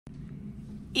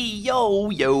Yo,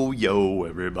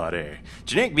 everybody.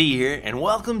 Generikb here, and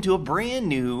welcome to a brand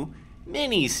new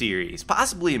mini-series,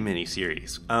 possibly a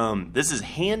mini-series. This is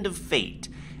Hand of Fate.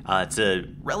 It's a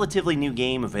relatively new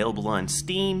game available on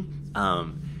Steam.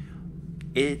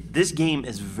 This game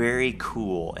is very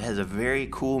cool. It has a very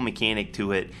cool mechanic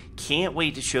to it. Can't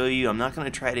wait to show you. I'm not going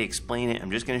to try to explain it. I'm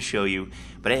just going to show you.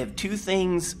 But I have two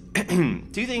things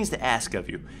to ask of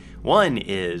you. One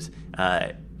is,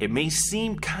 it may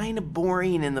seem kind of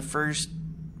boring in the first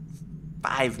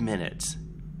 5 minutes.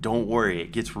 Don't worry,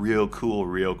 it gets real cool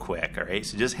real quick, alright?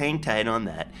 So just hang tight on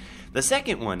that. The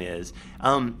second one is,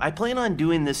 I plan on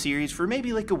doing this series for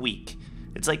maybe like a week.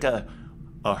 It's like a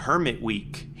Hermit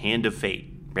week, Hand of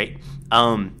Fate, right?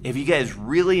 If you guys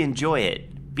really enjoy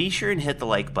it, be sure and hit the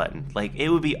like button. Like, it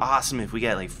would be awesome if we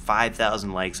got like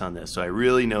 5,000 likes on this, so I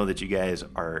really know that you guys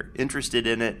are interested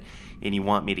in it and you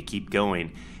want me to keep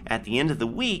going. At the end of the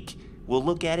week, we'll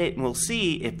look at it and we'll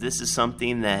see if this is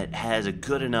something that has a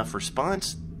good enough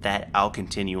response that I'll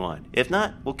continue on. If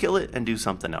not, we'll kill it and do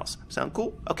something else. Sound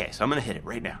cool? Okay, so I'm gonna hit it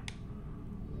right now.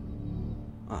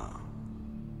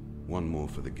 One more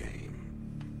for the game.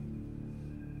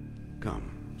 Come,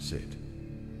 sit.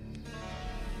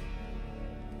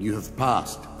 You have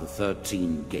passed the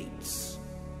 13 gates.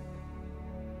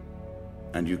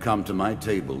 And you come to my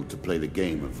table to play the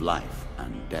game of life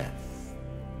and death.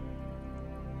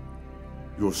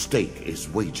 Your stake is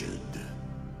wagered.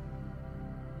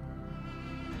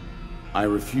 I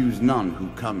refuse none who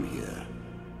come here.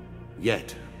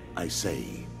 Yet, I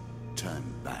say, turn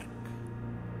back.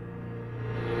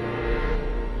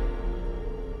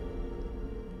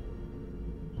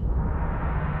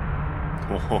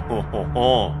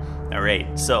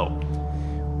 Alright, so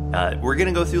we're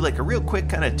gonna go through like a real quick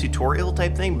kind of tutorial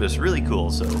type thing, but it's really cool.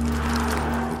 So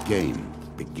the game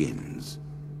begins.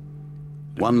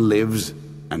 One lives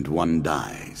and one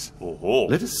dies.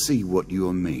 Let us see what you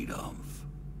are made of.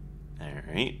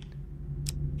 Alright.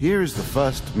 Here is the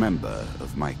first member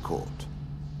of my court,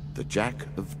 the Jack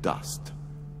of Dust.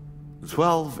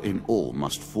 12 in all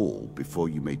must fall before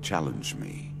you may challenge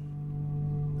me.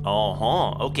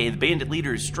 Okay, the bandit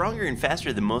leader is stronger and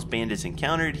faster than most bandits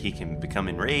encountered. He can become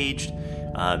enraged,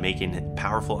 making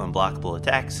powerful, unblockable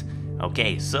attacks.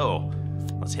 Okay, so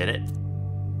let's hit it.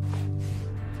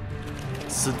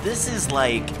 So this is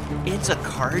like, it's a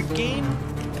card game,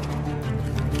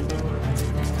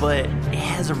 but it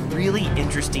has a really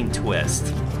interesting twist.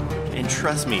 And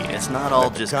trust me, it's not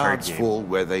all just card Cards game. fall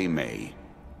where they may.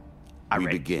 We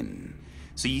Right. begin.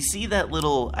 So you see that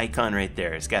little icon right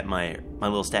there? It's got my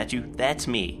little statue. That's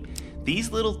me. These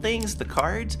little things, the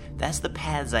cards, that's the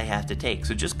paths I have to take.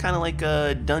 So just kind of like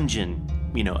a dungeon,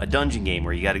 you know, a dungeon game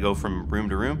where you got to go from room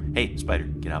to room. Hey, spider,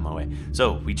 get out of my way.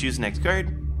 So we choose the next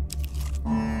card.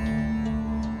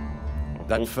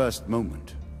 That first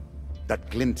moment,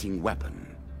 that glinting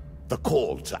weapon, the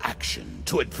call to action,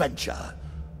 to adventure.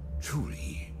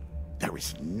 Truly, there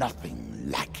is nothing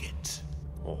like it.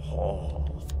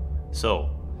 So,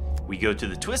 we go to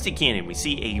the Twisted Canyon. We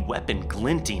see a weapon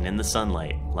glinting in the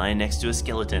sunlight, lying next to a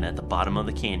skeleton at the bottom of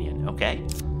the canyon, okay?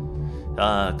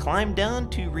 Climb down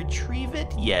to retrieve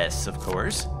it? Yes, of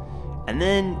course. And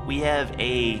then we have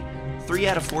a 3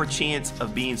 out of 4 chance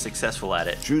of being successful at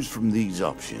it. Choose from these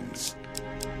options.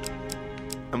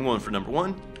 I'm going for number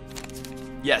 1.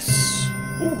 Yes!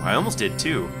 Ooh, I almost did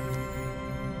too.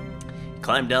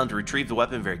 Climb down to retrieve the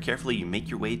weapon very carefully. You make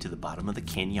your way to the bottom of the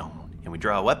canyon. And we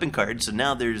draw a weapon card, so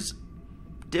now there's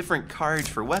different cards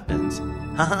for weapons.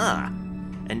 Haha!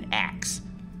 An axe.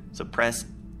 So press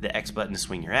the X button to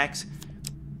swing your axe.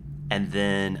 And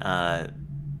then,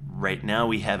 right now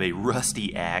we have a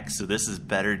rusty axe, so this is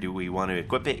better. Do we want to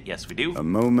equip it? Yes, we do. A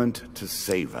moment to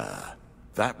savor.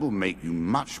 That will make you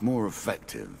much more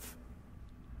effective.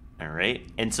 Alright,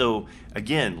 and so,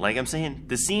 again, like I'm saying,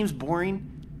 this seems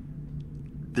boring.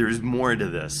 There's more to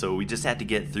this, so we just have to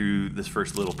get through this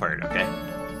first little part, okay?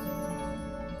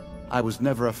 I was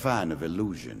never a fan of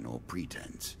illusion or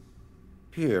pretense.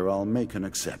 Here, I'll make an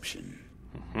exception.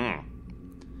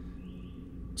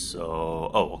 So,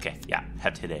 okay, yeah,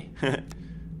 have today.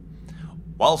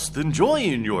 Whilst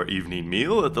enjoying your evening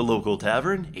meal at the local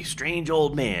tavern, a strange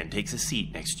old man takes a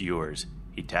seat next to yours.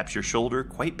 He taps your shoulder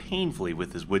quite painfully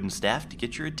with his wooden staff to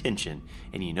get your attention,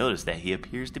 and you notice that he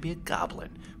appears to be a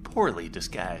goblin, poorly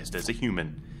disguised as a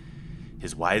human.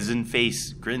 His wizened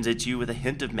face grins at you with a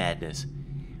hint of madness.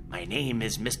 My name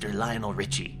is Mr. Lionel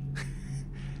Richie.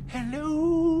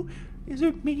 Hello, is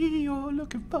it me you're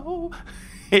looking for?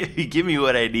 Give me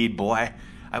what I need, boy.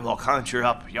 I will conjure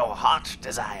up your heart's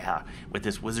desire with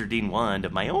this wizarding wand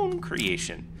of my own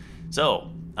creation.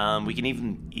 So, We can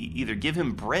even either give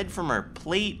him bread from our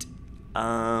plate.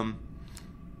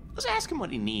 Let's ask him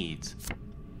what he needs.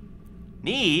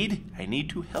 I need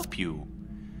to help you.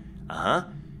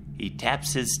 He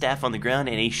taps his staff on the ground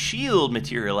and a shield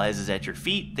materializes at your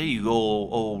feet. There you go,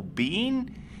 old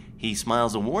bean. He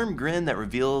smiles a warm grin that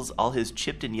reveals all his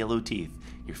chipped and yellow teeth.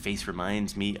 Your face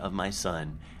reminds me of my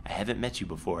son. I haven't met you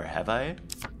before, have I?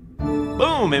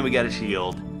 Boom, and we got a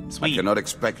shield. Sweet. I cannot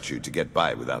expect you to get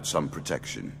by without some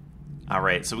protection.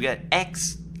 Alright, so we got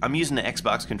X. I'm using the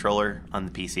Xbox controller on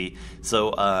the PC.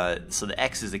 So the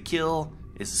X is a kill,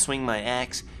 is to swing my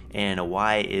axe, and a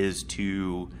Y is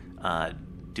to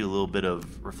do a little bit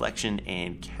of reflection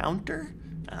and counter.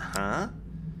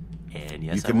 And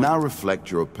yes, you can now reflect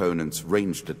your opponent's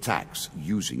ranged attacks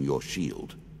using your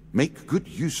shield. Make good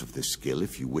use of this skill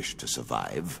if you wish to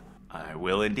survive. I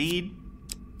will indeed.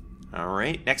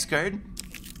 Alright, next card.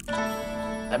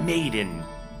 The Maiden.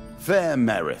 Fair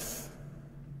Merith.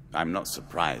 I'm not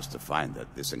surprised to find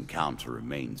that this encounter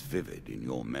remains vivid in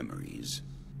your memories.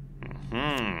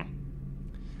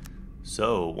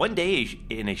 So, one day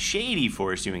in a shady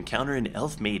forest you encounter an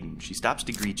elf maiden. She stops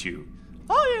to greet you.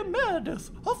 I am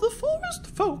Meredith of the forest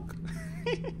folk.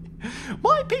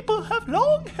 My people have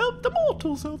long helped the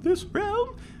mortals of this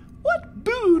realm. What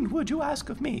boon would you ask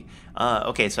of me?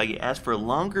 Okay, so I can ask for a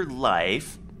longer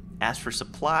life, ask for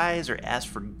supplies, or ask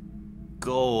for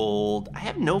gold. I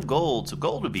have no gold, so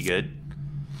gold would be good.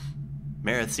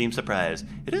 Meredith seems surprised.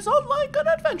 It is unlike an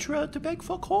adventurer to beg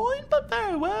for coin, but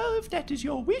very well, if that is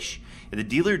your wish. And the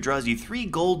dealer draws you 3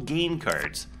 gold game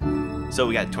cards. So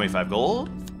we got 25 gold.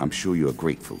 I'm sure you are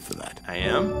grateful for that. I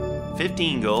am.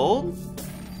 15 gold.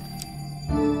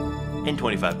 And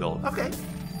 25 gold. Okay.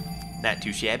 Not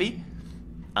too shabby.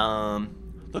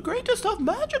 The greatest of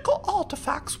magical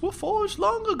artifacts were forged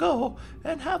long ago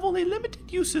and have only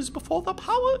limited uses before the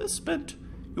power is spent.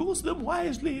 Use them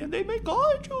wisely and they may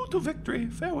guide you to victory.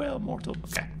 Farewell, mortal.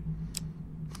 Okay.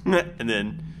 And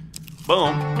then,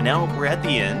 boom. And now we're at the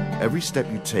end. Every step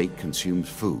you take consumes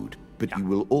food, but you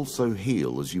will also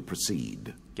heal as you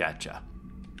proceed. Gotcha.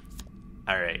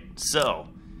 Alright, so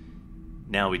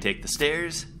now we take the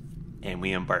stairs and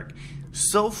we embark.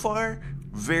 So far,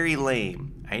 very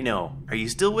lame. I know. Are you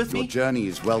still with me? Your journey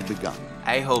is well begun.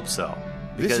 I hope so.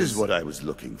 This is what I was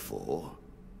looking for.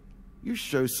 You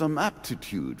show some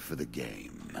aptitude for the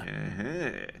game.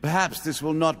 Perhaps this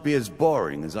will not be as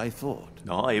boring as I thought.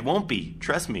 No, it won't be.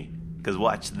 Trust me. Because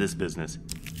watch this business.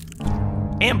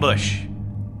 Ambush.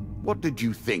 What did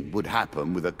you think would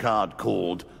happen with a card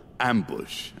called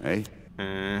Ambush, eh?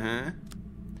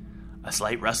 A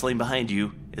slight rustling behind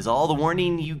you is all the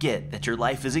warning you get that your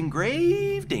life is in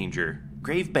grave danger.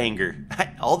 Grave banger.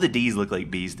 All the D's look like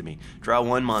B's to me. Draw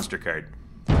 1 monster card.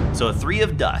 So a 3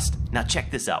 of dust. Now check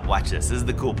this out. Watch this. This is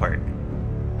the cool part.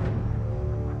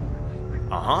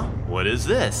 What is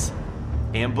this?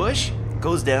 Ambush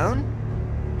goes down.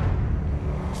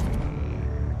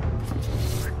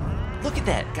 Look at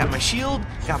that. Got my shield.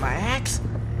 Got my axe.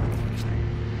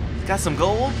 Got some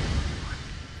gold.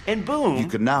 And boom. You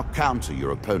can now counter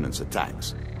your opponent's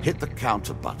attacks. Hit the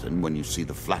counter button when you see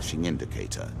the flashing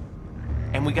indicator.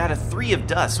 And we got a 3 of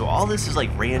dust, so all this is like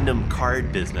random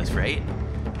card business, right?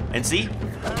 And see?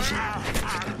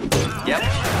 Yep.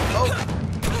 Oh.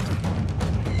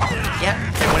 Yep.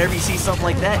 And whenever you see something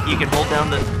like that, you can hold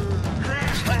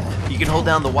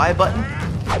down the Y button.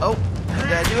 Oh,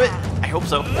 did I do it? I hope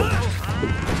so.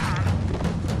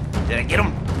 Did I get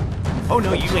him? Oh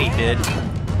no, you ain't dead.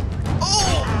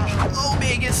 Oh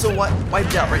man, it gets so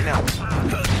wiped out right now.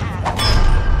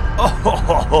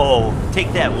 Oh,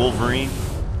 take that, Wolverine.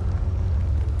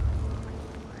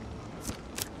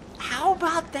 How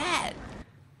about that?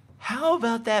 How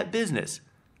about that business?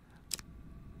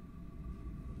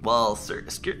 While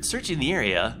searching the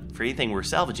area for anything worth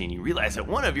salvaging, you realize that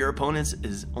one of your opponents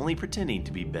is only pretending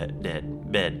to be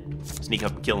dead. Sneak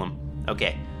up and kill him.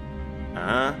 Okay.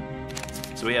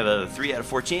 So we have a 3 out of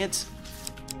 4 chance.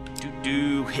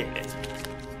 Hit it.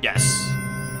 Yes.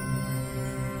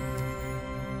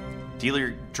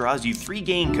 Dealer draws you 3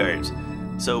 game cards.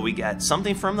 So we got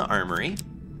something from the armory.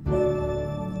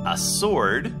 A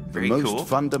sword. Very cool. The most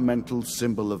fundamental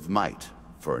symbol of might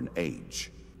for an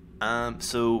age.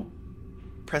 So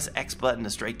press X button to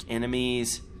strike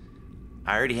enemies.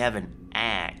 I already have an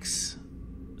axe.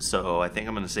 So I think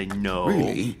I'm going to say no.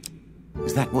 Really?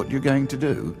 Is that what you're going to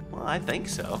do? Well, I think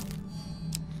so.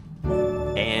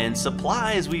 And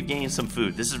supplies, we've gained some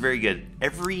food. This is very good.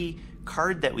 Every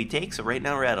card that we take, so right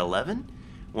now we're at 11.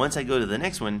 Once I go to the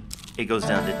next one, it goes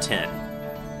down to 10.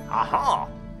 Aha!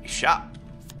 A shop.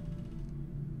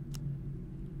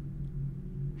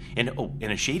 In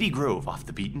a shady grove off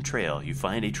the beaten trail, you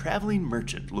find a traveling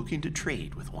merchant looking to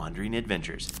trade with wandering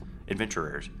adventurers.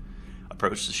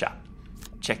 Approach the shop.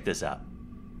 Check this out.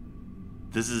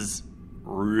 This is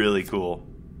really cool.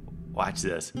 Watch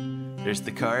this. There's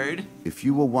the card. If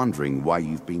you were wondering why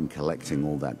you've been collecting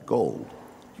all that gold,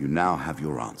 you now have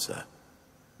your answer.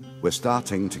 We're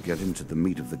starting to get into the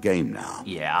meat of the game now.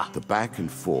 Yeah. The back and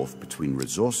forth between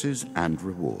resources and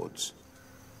rewards.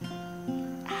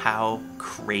 How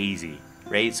crazy,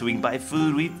 right? So we can buy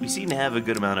food. We seem to have a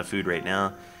good amount of food right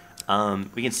now.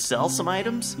 We can sell some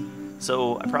items.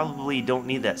 So I probably don't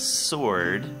need that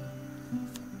sword.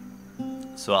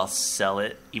 So I'll sell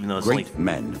it, even though it's Great only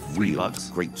men wield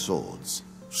 $3. great swords.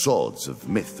 Swords of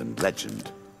myth and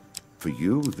legend. For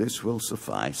you, this will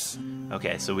suffice.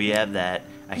 Okay, so we have that.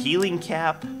 A healing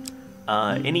cap.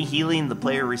 Any healing the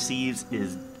player receives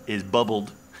is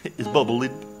bubbled. is bubbled.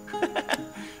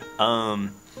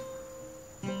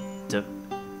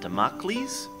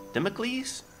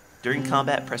 Damocles? During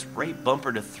combat, press right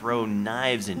bumper to throw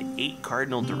knives in 8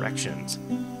 cardinal directions.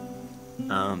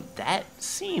 That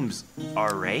seems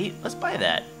alright. Let's buy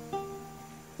that.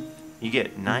 You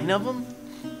get 9 of them?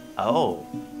 Oh.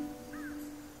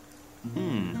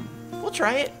 We'll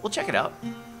try it. We'll check it out.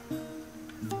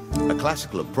 A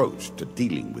classical approach to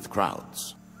dealing with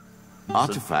crowds.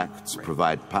 Artifacts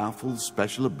provide powerful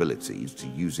special abilities to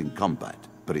use in combat,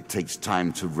 but it takes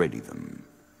time to ready them.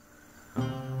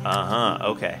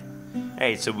 Okay.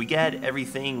 Alright, so we got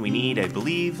everything we need, I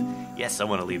believe. Yes, I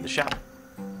want to leave the shop.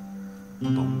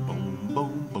 Boom, boom,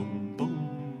 boom, boom,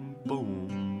 boom,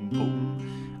 boom,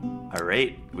 boom.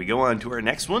 Alright, we go on to our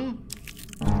next one.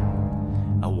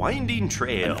 A winding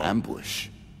trail. An ambush.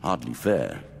 Hardly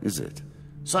fair, is it?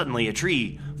 Suddenly, a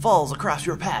tree falls across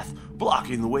your path,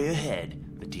 blocking the way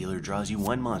ahead. The dealer draws you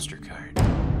 1 monster card.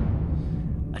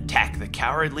 Attack the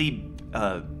cowardly...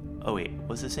 Oh wait,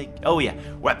 what's it say? Oh yeah,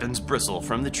 weapons bristle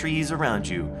from the trees around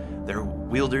you, their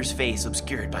wielder's face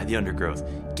obscured by the undergrowth.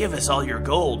 Give us all your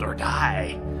gold or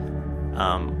die.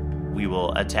 We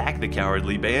will attack the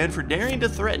cowardly band for daring to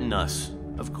threaten us.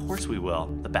 Of course we will.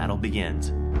 The battle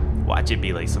begins. Watch it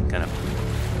be like some kind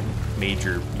of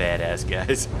major badass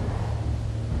guys.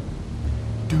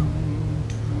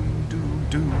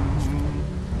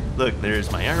 Look,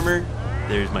 there's my armor,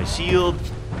 there's my shield,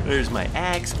 there's my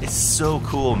axe. It's so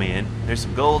cool, man. There's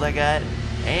some gold I got,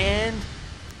 and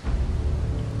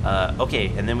okay,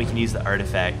 and then we can use the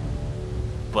artifact,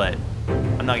 but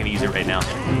I'm not gonna use it right now.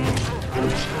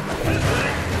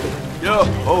 Yo,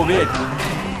 oh man,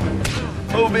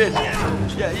 oh man,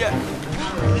 yeah.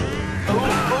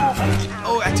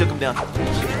 Oh, I took him down.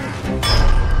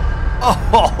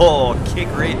 Oh, kick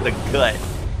right in the gut.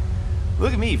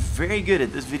 Look at me, very good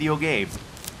at this video game.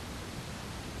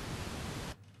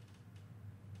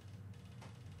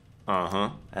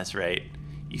 That's right.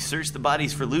 You search the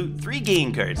bodies for loot, 3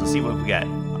 game cards. Let's see what we got.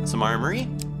 Some armory.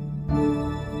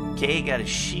 Okay, got a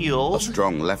shield. A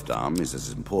strong left arm is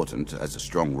as important as a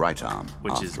strong right arm,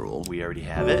 which after all. We already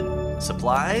have it.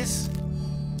 Supplies.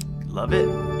 Love it.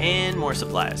 And more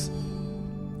supplies.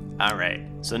 Alright,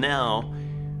 so now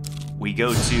we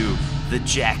go to the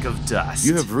Jack of Dust.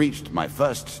 You have reached my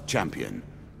first champion.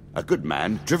 A good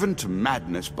man driven to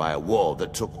madness by a war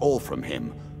that took all from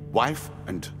him. Wife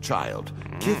and child,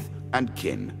 kith and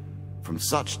kin. From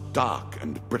such dark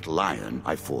and brittle iron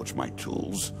I forge my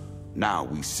tools. Now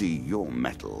we see your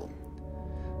metal.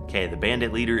 Okay, the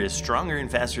bandit leader is stronger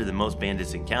and faster than most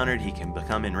bandits encountered. He can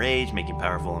become enraged, make him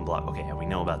powerful and block. Okay, we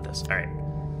know about this. Alright.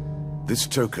 This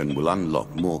token will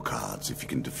unlock more cards if you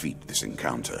can defeat this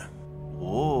encounter.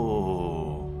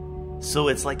 Whoa. So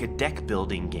it's like a deck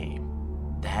building game.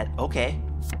 Okay.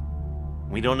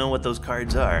 We don't know what those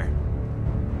cards are.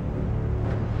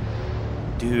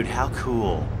 Dude, how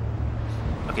cool.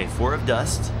 Okay, 4 of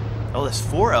dust. Oh, there's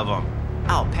 4 of them.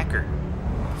 Ow, pecker.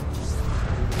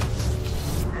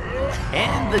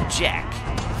 And the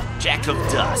Jack of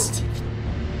Dust.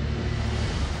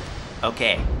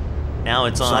 Okay, now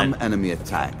it's on. Some enemy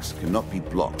attacks cannot be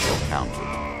blocked or countered.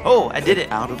 Oh, I did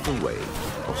it. Out of the way,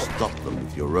 or stop them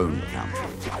with your own counter.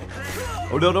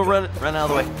 Oh, no, run out of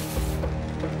the way.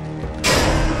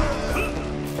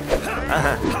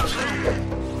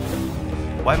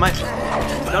 Why am I?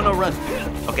 No, run.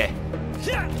 Okay.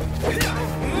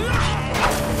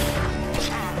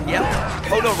 Yep.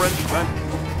 Oh no, run.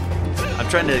 I'm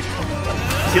trying to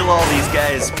kill all these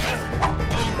guys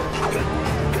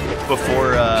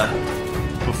before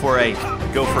I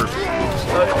go for.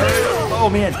 Oh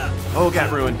man. Oh,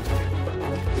 got ruined.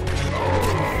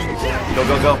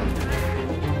 Go.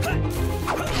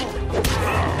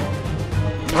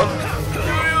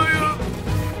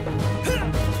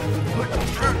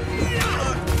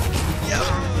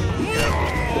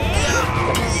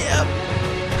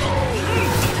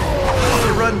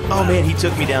 man, he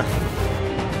took me down.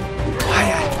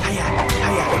 Hiya, hiya,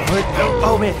 hiya.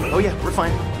 Oh man, oh yeah, we're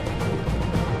fine.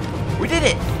 We did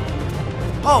it.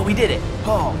 Oh, we did it.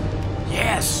 Oh,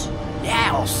 yes,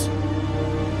 yes.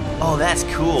 Oh, that's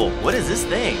cool. What is this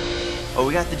thing? Oh,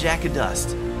 we got the Jack of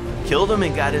Dust. Killed him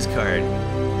and got his card.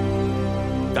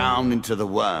 Down into the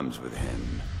worms with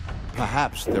him.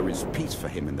 Perhaps there is peace for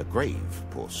him in the grave,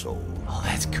 poor soul. Oh,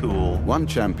 that's cool. One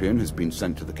champion has been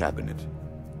sent to the cabinet.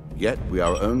 Yet we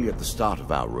are only at the start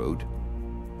of our road.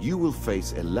 You will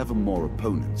face 11 more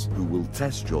opponents who will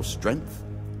test your strength,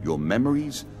 your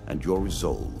memories, and your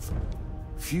resolve.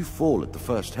 Few fall at the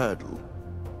first hurdle.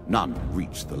 None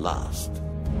reach the last.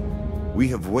 We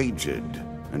have wagered,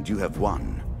 and you have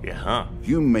won. Yeah, huh?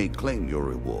 You may claim your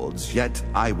rewards, yet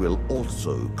I will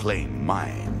also claim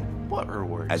mine. What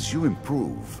rewards? As you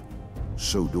improve,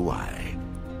 so do I.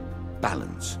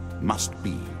 Balance must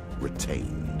be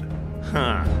retained.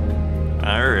 Huh.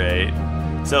 Alright.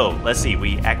 So, let's see.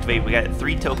 We got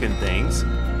 3 token things.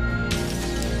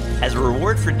 As a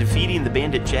reward for defeating the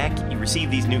Bandit Jack, you receive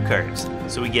these new cards.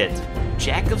 So we get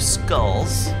Jack of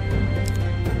Skulls,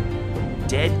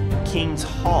 Dead King's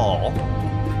Hall,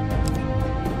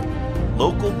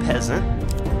 Local Peasant,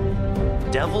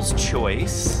 Devil's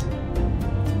Choice,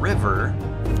 River,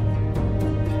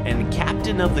 and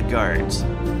Captain of the Guards.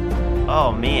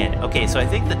 Oh man, okay, so I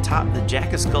think the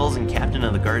Jack of Skulls and Captain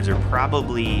of the Guards are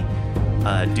probably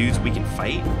dudes we can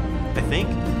fight, I think.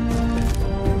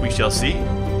 We shall see.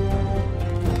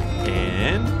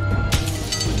 And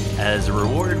as a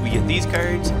reward, we get these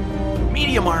cards.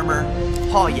 Medium Armor,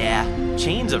 oh yeah,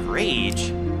 Chains of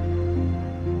Rage,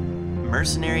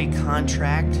 Mercenary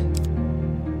Contract,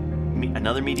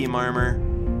 another Medium Armor,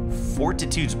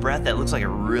 Fortitude's Breath, that looks like a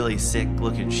really sick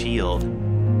looking shield,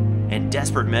 and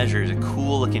Desperate Measures, a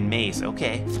cool looking mace.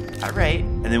 Okay, alright.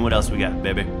 And then what else we got,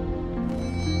 baby?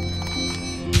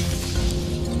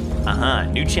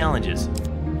 New challenges.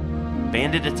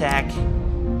 Bandit Attack,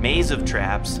 Maze of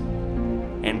Traps,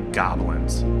 and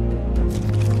Goblins.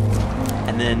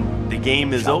 And then the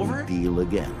game is over. Deal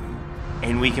again.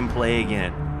 And we can play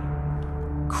again.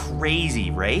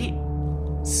 Crazy, right?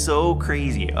 So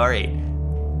crazy. Alright,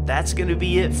 that's gonna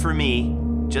be it for me,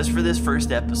 just for this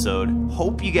first episode.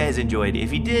 Hope you guys enjoyed.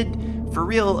 If you did, for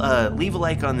real, leave a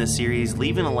like on this series.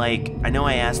 Leaving a like, I know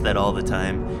I ask that all the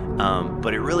time,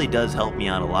 but it really does help me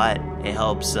out a lot. It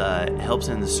helps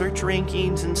in the search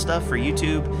rankings and stuff for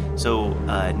YouTube, so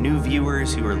new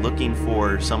viewers who are looking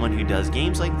for someone who does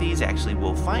games like these actually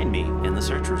will find me in the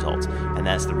search results, and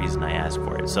that's the reason I ask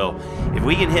for it. So if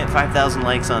we can hit 5,000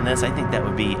 likes on this, I think that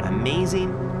would be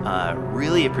amazing.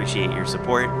 Really appreciate your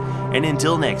support, and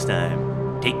until next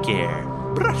time, take care,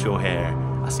 brush your hair.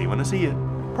 I'll see you when I see you.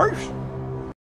 Peace.